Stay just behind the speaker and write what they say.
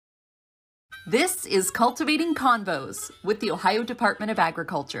This is Cultivating Convos with the Ohio Department of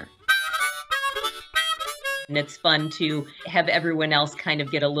Agriculture. And it's fun to have everyone else kind of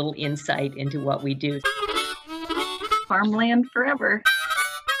get a little insight into what we do. Farmland forever.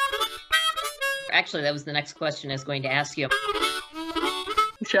 Actually, that was the next question I was going to ask you.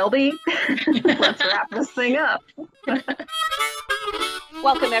 Shelby, let's wrap this thing up.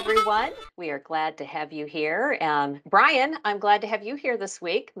 Welcome, everyone. We are glad to have you here. Brian, I'm glad to have you here this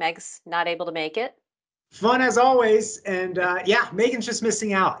week. Meg's not able to make it. Fun as always, and yeah, Megan's just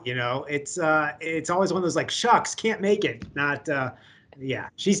missing out. You know, it's always one of those like, shucks, can't make it. Not, yeah,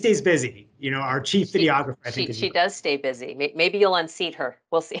 she stays busy. You know, our chief videographer. I think she does stay busy. Maybe you'll unseat her.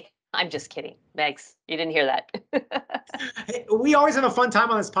 We'll see. I'm just kidding, Megs. You didn't hear that. Hey, we always have a fun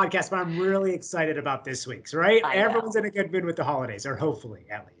time on this podcast, but I'm really excited about this week's. Right? Everyone's in a good mood with the holidays, or hopefully,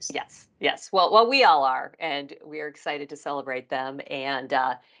 at least. Yes. Well, we all are, and we are excited to celebrate them, and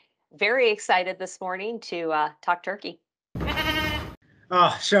very excited this morning to talk turkey.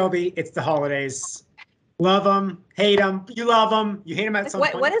 Oh, Shelby, it's the holidays. Love them, hate them. You love them, you hate them at some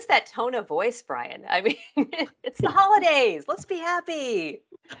point. What is that tone of voice, Brian? I mean, it's the holidays. Let's be happy.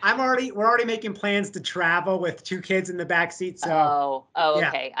 We're already making plans to travel with 2 kids in the back seat. So yeah.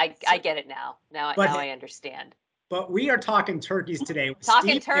 Okay. I get it now. Now I understand. But we are talking turkeys today.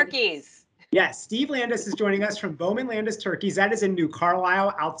 Turkeys. Yes, Steve Landis is joining us from Bowman Landis Turkeys. That is in New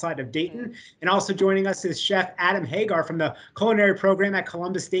Carlisle, outside of Dayton. And also joining us is Chef Adam Hagar from the culinary program at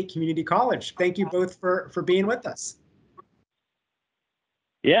Columbus State Community College. Thank you both for being with us.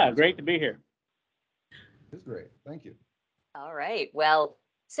 Yeah, great to be here. It's great. Thank you. All right. Well,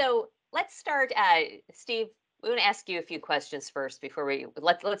 so let's start. Steve, we want to ask you a few questions first before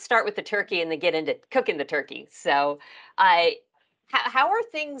let's start with the turkey and then get into cooking the turkey. So, how are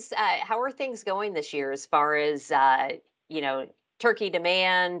things going this year as far as turkey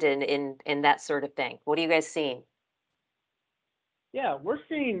demand and that sort of thing? What are you guys seeing? Yeah, we're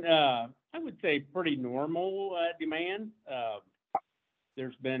seeing I would say pretty normal demand.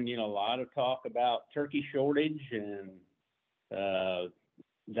 There's been a lot of talk about turkey shortage, and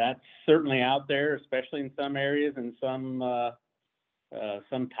that's certainly out there, especially in some areas, and some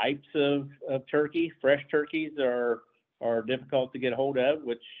types of turkey. Fresh turkeys are difficult to get hold of,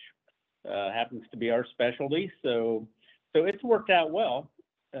 which happens to be our specialty. So it's worked out well.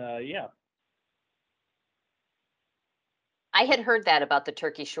 Yeah. I had heard that about the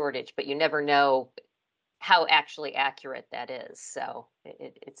turkey shortage, but you never know how actually accurate that is. So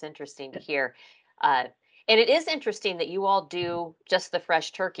it's interesting to hear. And it is interesting that you all do just the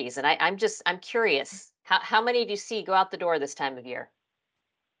fresh turkeys. And I'm curious, how many do you see go out the door this time of year?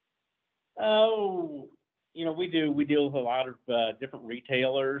 Oh, we deal with a lot of different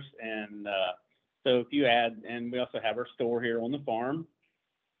retailers, and so if you add, and we also have our store here on the farm,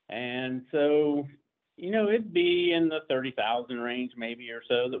 and so it'd be in the 30,000 range maybe or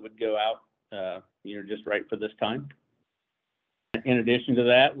so that would go out, just right for this time. In addition to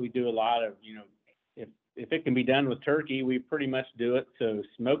that, we do a lot of, if it can be done with turkey, we pretty much do it. So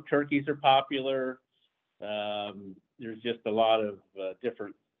smoked turkeys are popular. There's just a lot of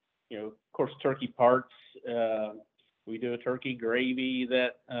different. Of course, turkey parts. We do a turkey gravy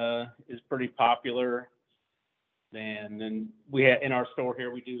that is pretty popular. And then in our store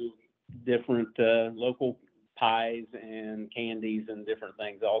here, we do different local pies and candies and different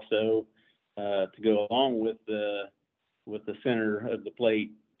things also to go along with the center of the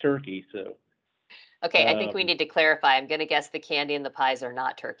plate turkey. So. Okay, I think we need to clarify. I'm going to guess the candy and the pies are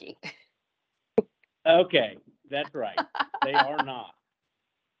not turkey. Okay, that's right. They are not.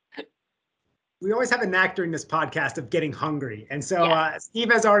 We always have a knack during this podcast of getting hungry. And so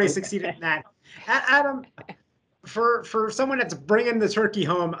Steve has already succeeded in that. Adam, for someone that's bringing the turkey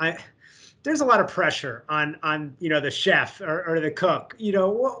home, there's a lot of pressure on the chef or the cook.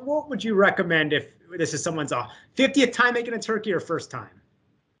 What would you recommend if this is someone's 50th time making a turkey or first time?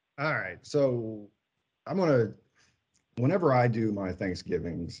 All right. So whenever I do my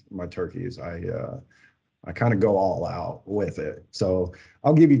Thanksgivings, my turkeys, I kind of go all out with it. So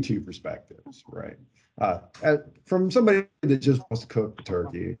I'll give you 2 perspectives, right? From somebody that just wants to cook the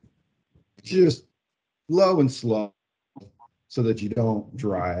turkey, just low and slow so that you don't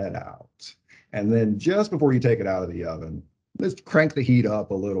dry it out. And then just before you take it out of the oven, let's crank the heat up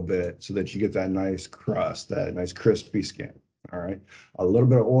a little bit so that you get that nice crust, that nice crispy skin. All right. A little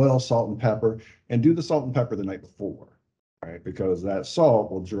bit of oil, salt, and pepper, and do the salt and pepper the night before. Right, because that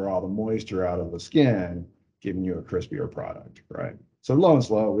salt will draw the moisture out of the skin, giving you a crispier product, right? So low and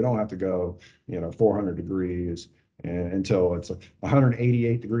slow, we don't have to go, 400 degrees until it's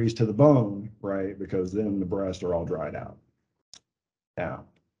 188 degrees to the bone, right? Because then the breasts are all dried out. Now,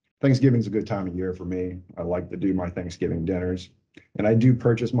 Thanksgiving's a good time of year for me. I like to do my Thanksgiving dinners. And I do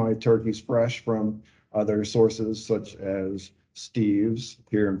purchase my turkeys fresh from other sources such as Steve's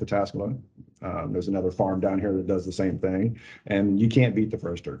here in Pataskala. There's another farm down here that does the same thing, and you can't beat the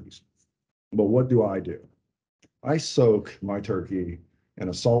fresh turkeys. But what do? I soak my turkey in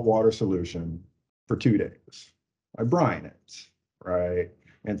a saltwater solution for 2 days. I brine it, right?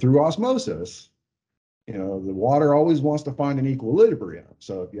 And through osmosis, the water always wants to find an equilibrium.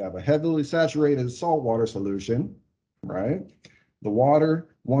 So if you have a heavily saturated saltwater solution, right, the water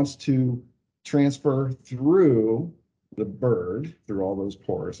wants to transfer through the bird, through all those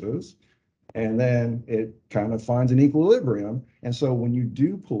porises, and then it kind of finds an equilibrium. And so when you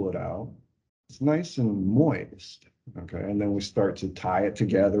do pull it out, it's nice and moist. Okay. And then we start to tie it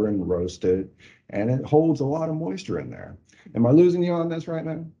together and roast it, and it holds a lot of moisture in there. Am I losing you on this right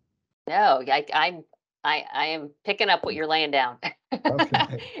now? No, I am picking up what you're laying down.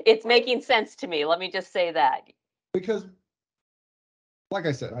 Okay. It's making sense to me. Let me just say that. Because like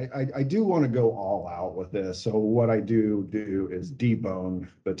I said, I do want to go all out with this. So what I do is debone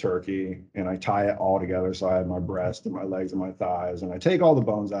the turkey, and I tie it all together. So I have my breast and my legs and my thighs, and I take all the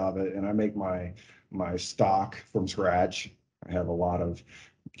bones out of it, and I make my stock from scratch. I have a lot of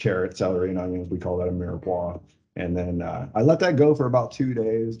carrot, celery, and onions. We call that a mirepoix. And then I let that go for about 2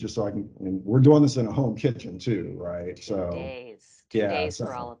 days, just so I can, and we're doing this in a home kitchen too, right? So 2 days, 2 days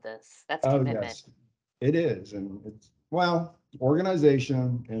for all of this. That's commitment. Yes, it is. And it's, well,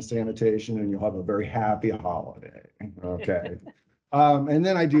 organization and sanitation, and you'll have a very happy holiday. Okay. And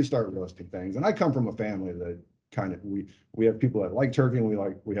then I do start roasting things. And I come from a family that kind of, we have people that like turkey,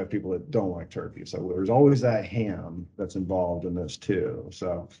 and we have people that don't like turkey. So there's always that ham that's involved in this too.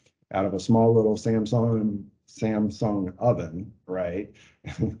 So out of a small little Samsung oven, right?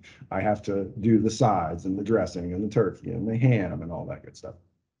 I have to do the sides and the dressing and the turkey and the ham and all that good stuff.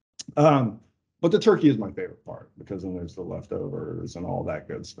 But the turkey is my favorite part, because then there's the leftovers and all that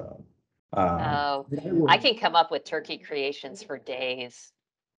good stuff. Oh, I can come up with turkey creations for days.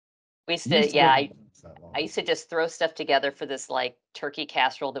 We used to, I used to just throw stuff together for this like turkey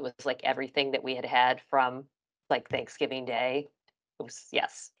casserole that was like everything that we had from like Thanksgiving Day. It was,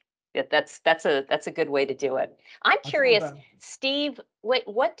 yes. That's a good way to do it. I'm curious, Steve,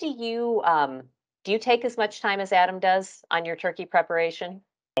 what do you take as much time as Adam does on your turkey preparation?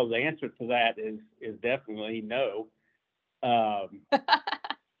 Well, the answer to that is definitely no.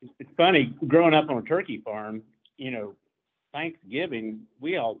 It's funny, growing up on a turkey farm, Thanksgiving,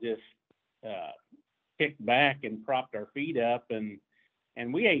 we all just kicked back and propped our feet up, and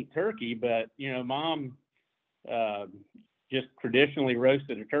we ate turkey, but Mom just traditionally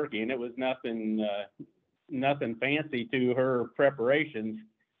roasted a turkey, and it was nothing fancy to her preparations,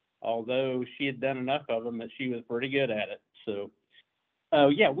 although she had done enough of them that she was pretty good at it. So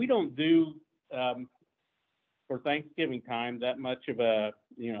we don't do for Thanksgiving time that much of a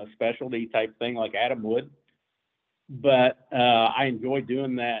specialty type thing like Adam would, but I enjoy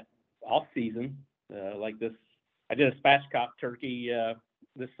doing that off season. Like this, I did a spatchcock turkey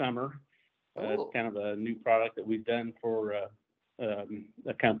this summer. It's kind of a new product that we've done for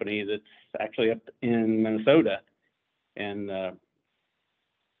a company that's actually up in Minnesota, and so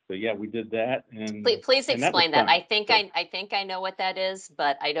we did that. And please explain that. Fun. I think I know what that is,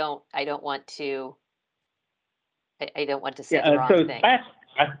 but I don't want to say the wrong thing.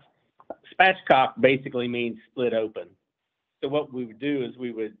 Spatchcock basically means split open. So what we would do is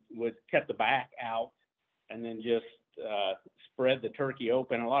we would cut the back out and then just spread the turkey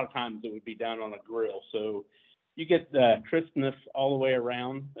open. A lot of times it would be done on a grill, so you get the crispness all the way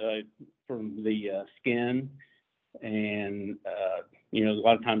around from the skin, and a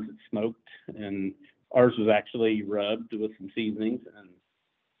lot of times it's smoked, and ours was actually rubbed with some seasonings, and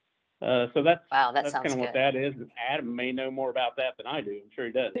so that's that's kind of what that is. Adam may know more about that than I do. I'm sure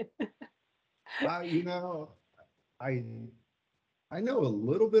he does. I know a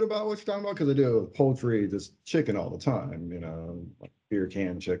little bit about what you're talking about, because I do poultry, just chicken all the time, like beer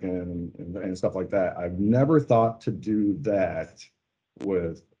can chicken and stuff like that. I've never thought to do that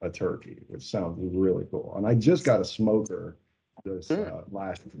with a turkey, which sounds really cool. And I just got a smoker this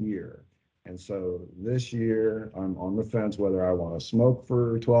last year. And so this year I'm on the fence whether I want to smoke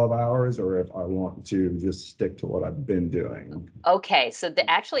for 12 hours or if I want to just stick to what I've been doing. Okay, so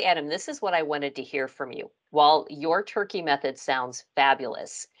actually, Adam, this is what I wanted to hear from you. While your turkey method sounds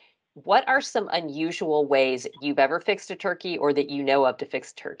fabulous, what are some unusual ways you've ever fixed a turkey or that you know of to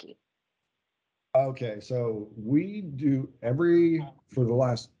fix a turkey? Okay, so we do for the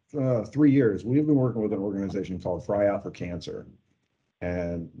last 3 years, we've been working with an organization called Fry Out for Cancer.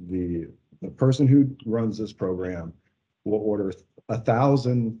 And the person who runs this program will order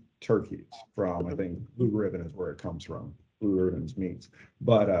 1,000 turkeys from, I think Blue Ribbon is where it comes from, Blue Ribbon's meats.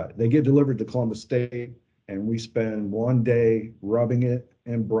 But they get delivered to Columbus State, and we spend one day rubbing it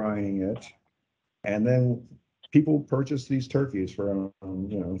and brining it. And then people purchase these turkeys for,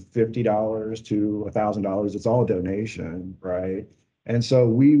 $50 to $1,000. It's all donation, right? And so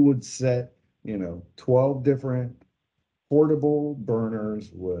we would set, 12 different portable burners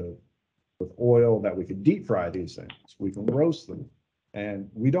with oil that we could deep fry these things. We can roast them. And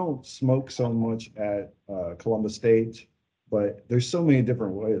we don't smoke so much at Columbus State, but there's so many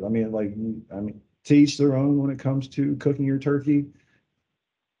different ways. I mean, to each their own when it comes to cooking your turkey.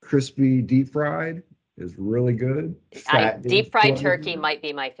 Crispy deep fried is really good. Deep fried turkey might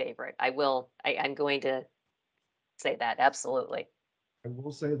be my favorite. I'm going to say that, absolutely. I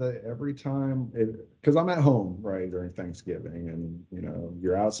will say that every time, because I'm at home, right, during Thanksgiving, and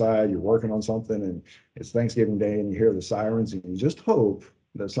you're outside, you're working on something, and it's Thanksgiving Day, and you hear the sirens, and you just hope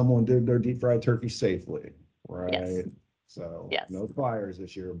that someone did their deep fried turkey safely, right? Yes. So Yes. no fires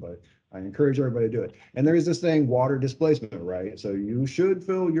this year, but I encourage everybody to do it. And there is this thing, water displacement, right? So you should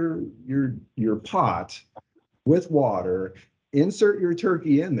fill your pot with water. Insert your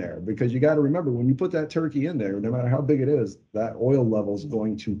turkey in there, because you got to remember, when you put that turkey in there, no matter how big it is, that oil level is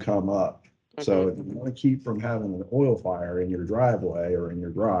going to come up. So if you want to keep from having an oil fire in your driveway or in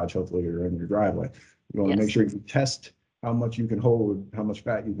your garage, hopefully you're in your driveway, you want to make sure you test how much you can hold, how much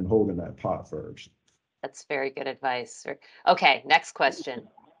fat you can hold in that pot first. That's very good advice. Okay, next question.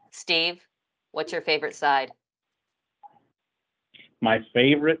 Steve, what's your favorite side? My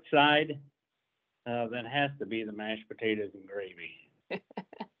favorite side, that has to be the mashed potatoes and gravy.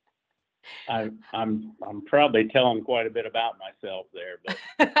 I'm probably telling quite a bit about myself there,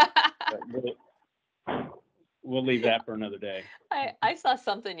 but we'll leave that for another day. I saw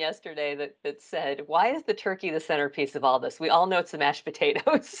something yesterday that said, "Why is the turkey the centerpiece of all this? We all know it's the mashed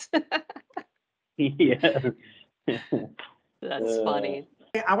potatoes." Yeah. That's funny.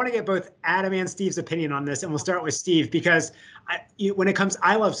 I want to get both Adam and Steve's opinion on this, and we'll start with Steve, because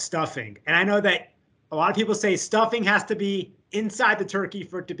I love stuffing, and I know that a lot of people say stuffing has to be inside the turkey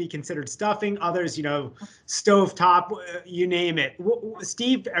for it to be considered stuffing. Others, stovetop, you name it.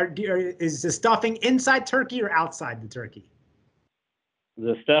 Steve, is the stuffing inside turkey or outside the turkey?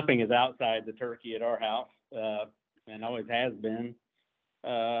 The stuffing is outside the turkey at our house, and always has been.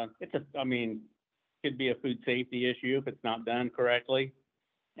 Could be a food safety issue if it's not done correctly.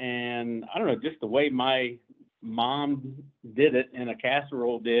 And I don't know, just the way my mom did it in a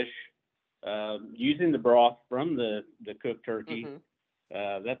casserole dish, using the broth from the cooked turkey.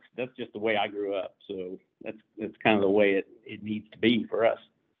 That's just the way I grew up. So that's kind of the way it needs to be for us.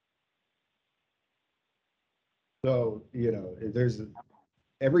 So,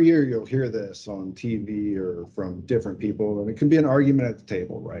 every year you'll hear this on TV or from different people, and it can be an argument at the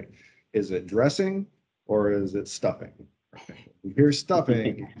table, right? Is it dressing or is it stuffing? You hear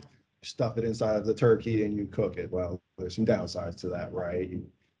stuffing, you stuff it inside of the turkey and you cook it. Well, there's some downsides to that, right? You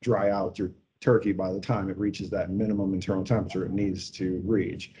dry out your turkey by the time it reaches that minimum internal temperature it needs to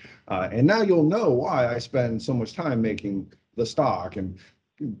reach. And now you'll know why I spend so much time making the stock. And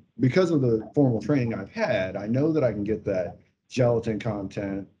because of the formal training I've had, I know that I can get that gelatin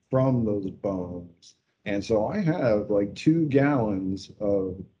content from those bones. And so I have like 2 gallons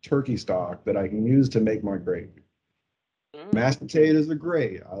of turkey stock that I can use to make my gravy. Mashed potatoes are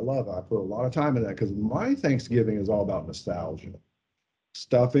great. I love it. I put a lot of time in that because my Thanksgiving is all about nostalgia.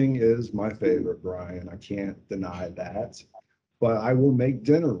 Stuffing is my favorite, Brian. I can't deny that. But I will make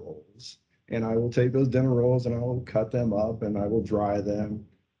dinner rolls, and I will take those dinner rolls and I will cut them up and I will dry them.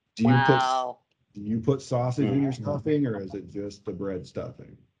 Do you put sausage in your stuffing, or is it just the bread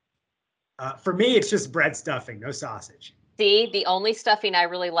stuffing? For me, it's just bread stuffing, no sausage. See, the only stuffing I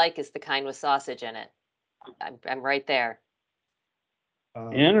really like is the kind with sausage in it. I'm right there.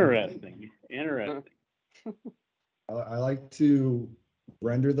 Interesting. I like to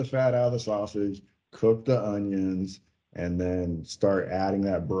render the fat out of the sausage, cook the onions, and then start adding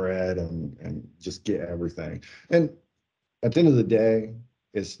that bread and just get everything. And at the end of the day,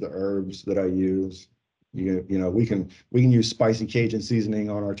 it's the herbs that I use. We can use spicy Cajun seasoning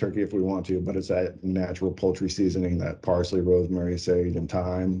on our turkey if we want to, but it's that natural poultry seasoning, that parsley, rosemary, sage, and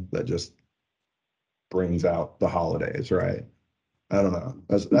thyme that just brings out the holidays, right? I don't know.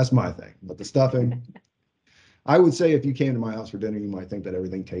 That's my thing. But the stuffing, I would say if you came to my house for dinner, you might think that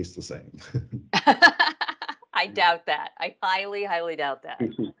everything tastes the same. I doubt that. I highly, highly doubt that.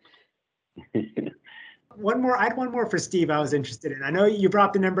 I had one more for Steve I was interested in. I know you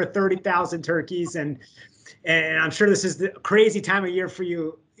brought the number 30,000 turkeys, and I'm sure this is the crazy time of year for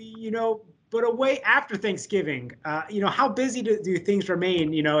you. But away after Thanksgiving, how busy do things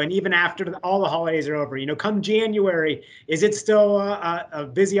remain, and even after all the holidays are over, come January, is it still a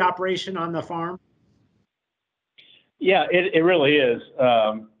busy operation on the farm? Yeah, it really is.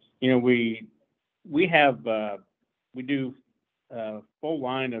 We do a full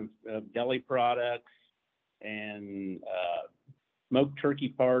line of deli products, and smoked turkey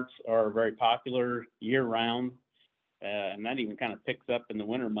parts are very popular year round, and that even kind of picks up in the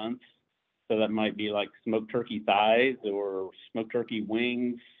winter months. So that might be like smoked turkey thighs or smoked turkey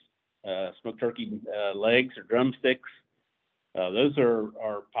wings, smoked turkey legs or drumsticks. Those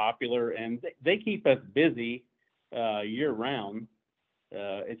are popular, and they keep us busy year round.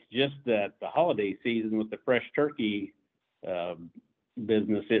 It's just that the holiday season with the fresh turkey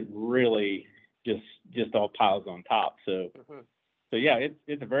business, it really just all piles on top. So yeah,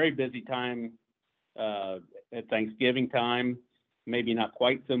 it's a very busy time at Thanksgiving time. Maybe not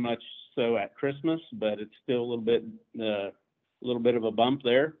quite so much so at Christmas, but it's still a little bit of a bump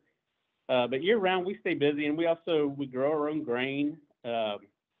there. But year round we stay busy, and we grow our own grain,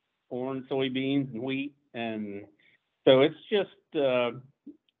 corn, soybeans, and wheat, and so it's just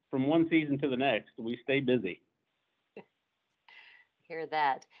from one season to the next, we stay busy. Hear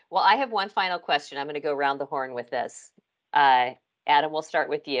that. Well, I have one final question. I'm going to go around the horn with this. Adam, we'll start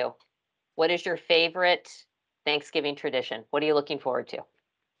with you. What is your favorite Thanksgiving tradition? What are you looking forward to?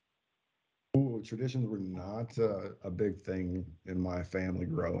 Ooh, traditions were not a big thing in my family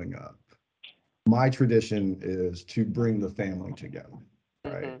growing up. My tradition is to bring the family together,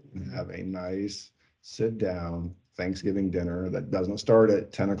 right? And have a nice sit down Thanksgiving dinner that doesn't start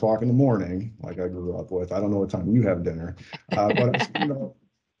at 10 o'clock in the morning like I grew up with. I don't know what time you have dinner, but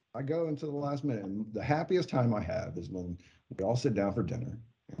I go into the last minute. And the happiest time I have is when we all sit down for dinner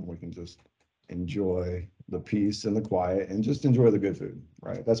and we can just enjoy the peace and the quiet and just enjoy the good food,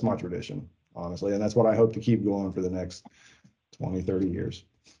 right? That's my tradition, honestly. And that's what I hope to keep going for the next 20, 30 years.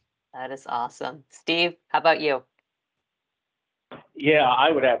 That is awesome. Steve, how about you? Yeah,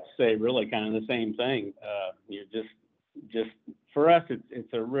 I would have to say really kind of the same thing. Just for us,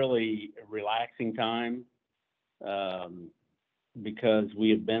 it's a really relaxing time because we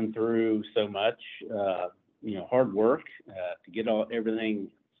have been through so much, hard work to get everything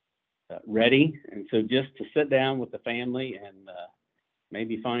ready. And so just to sit down with the family and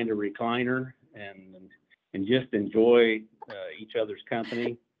maybe find a recliner and just enjoy each other's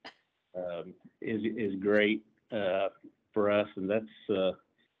company is great for us. And that's,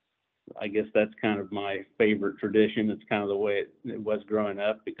 I guess that's kind of my favorite tradition. It's kind of the way it was growing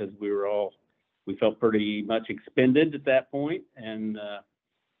up, because we felt pretty much expended at that point. And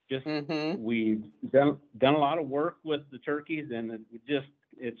we've done a lot of work with the turkeys, and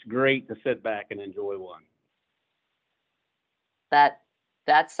it's great to sit back and enjoy one. That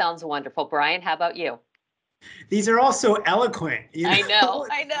sounds wonderful. Brian, how about you? These are all so eloquent. I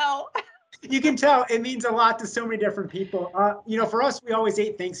know. You can tell it means a lot to so many different people. For us, we always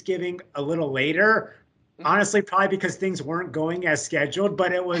ate Thanksgiving a little later. Honestly, probably because things weren't going as scheduled,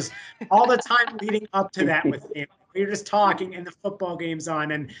 but it was all the time leading up to that with family. We were just talking and the football game's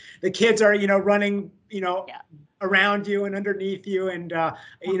on and the kids are, running, around you and underneath you. And,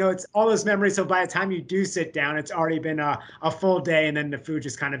 it's all those memories. So by the time you do sit down, it's already been a full day. And then the food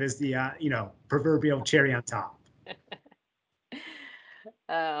just kind of is the, proverbial cherry on top.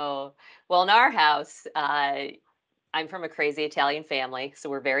 Oh, well, in our house, I'm from a crazy Italian family, so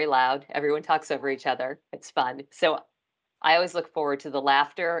we're very loud. Everyone talks over each other. It's fun. So I always look forward to the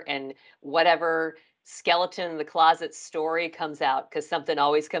laughter and whatever skeleton in the closet story comes out, because something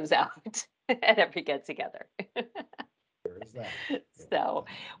always comes out at every get together. So,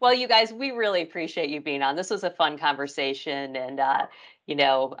 well, you guys, we really appreciate you being on. This was a fun conversation, and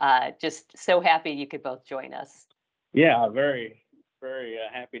just so happy you could both join us. Yeah, very, very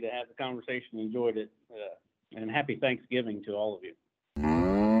happy to have the conversation. Enjoyed it. And happy Thanksgiving to all of you.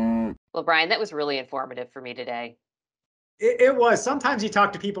 Well, Brian, that was really informative for me today. It was. Sometimes you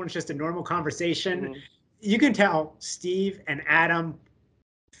talk to people and it's just a normal conversation. You can tell Steve and Adam,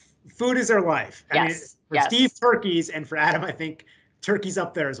 food is their life. I mean, for Steve, turkeys, and for Adam, I think turkey's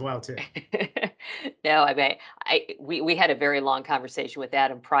up there as well, too. No, I mean, we had a very long conversation with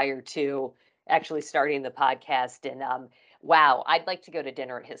Adam prior to actually starting the podcast. And wow, I'd like to go to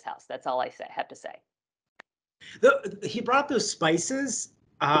dinner at his house. That's all I have to say. He brought those spices.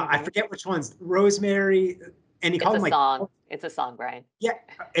 I forget which ones. Rosemary, and he called them like song. It's a song, Brian. Yeah,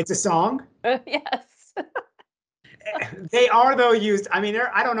 it's a song. Yes. They are though used. I mean,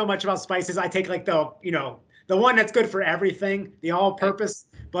 I don't know much about spices. I take like the one that's good for everything, the all-purpose.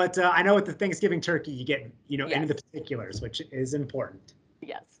 But I know with the Thanksgiving turkey, you get into the particulars, which is important.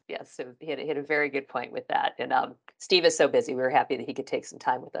 Yes. Yes. So he had a very good point with that. And Steve is so busy. We were happy that he could take some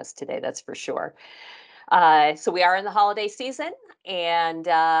time with us today. That's for sure. So we are in the holiday season, and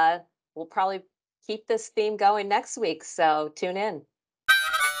we'll probably keep this theme going next week. So tune in.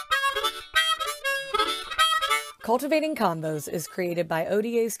 Cultivating Convos is created by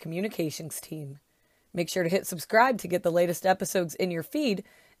ODA's communications team. Make sure to hit subscribe to get the latest episodes in your feed,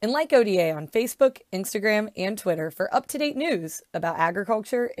 and like ODA on Facebook, Instagram, and Twitter for up-to-date news about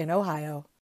agriculture in Ohio.